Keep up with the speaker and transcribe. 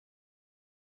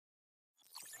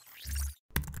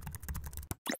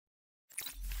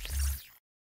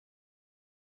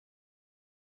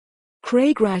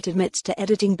Craig Wright admits to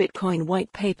editing Bitcoin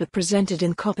white paper presented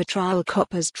in COPA trial.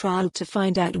 COPA's trial to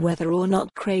find out whether or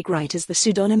not Craig Wright is the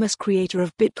pseudonymous creator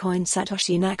of Bitcoin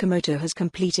Satoshi Nakamoto has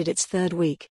completed its third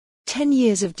week. 10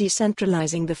 years of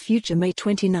decentralizing the future. May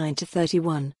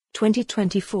 29-31,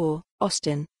 2024,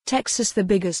 Austin, Texas. The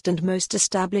biggest and most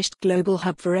established global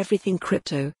hub for everything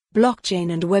crypto,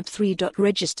 blockchain and Web3.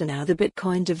 Register now. The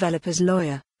Bitcoin developer's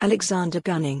lawyer, Alexander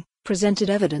Gunning, presented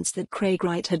evidence that Craig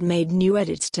Wright had made new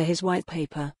edits to his white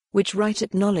paper, which Wright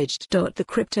acknowledged. The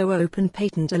Crypto Open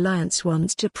Patent Alliance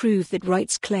wants to prove that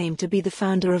Wright's claim to be the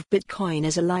founder of Bitcoin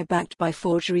is a lie backed by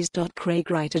forgeries. Craig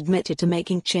Wright admitted to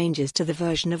making changes to the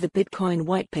version of the Bitcoin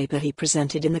white paper he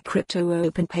presented in the Crypto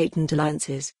Open Patent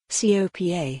Alliance's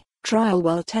COPA trial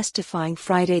while testifying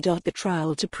Friday. The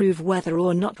trial to prove whether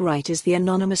or not Wright is the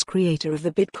anonymous creator of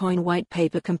the Bitcoin white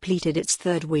paper completed its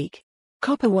third week.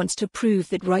 COPA wants to prove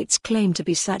that Wright's claim to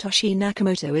be Satoshi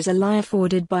Nakamoto is a lie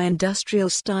afforded by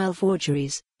industrial-style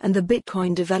forgeries, and the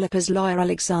Bitcoin developer's lawyer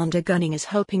Alexander Gunning is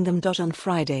helping them. On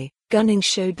Friday, Gunning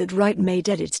showed that Wright made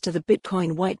edits to the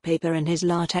Bitcoin white paper in his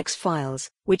LaTeX files,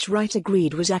 which Wright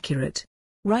agreed was accurate.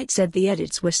 Wright said the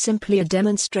edits were simply a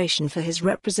demonstration for his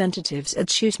representatives at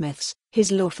Shoesmith's,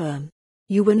 his law firm.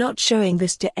 "You were not showing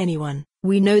this to anyone.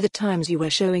 We know the times you were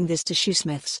showing this to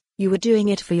Shoesmith's, you were doing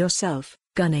it for yourself,"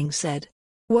 Gunning said.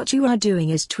 "What you are doing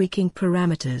is tweaking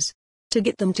parameters to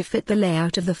get them to fit the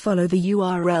layout of the follow the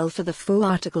URL for the full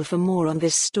article. For more on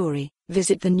this story,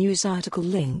 visit the news article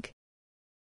link.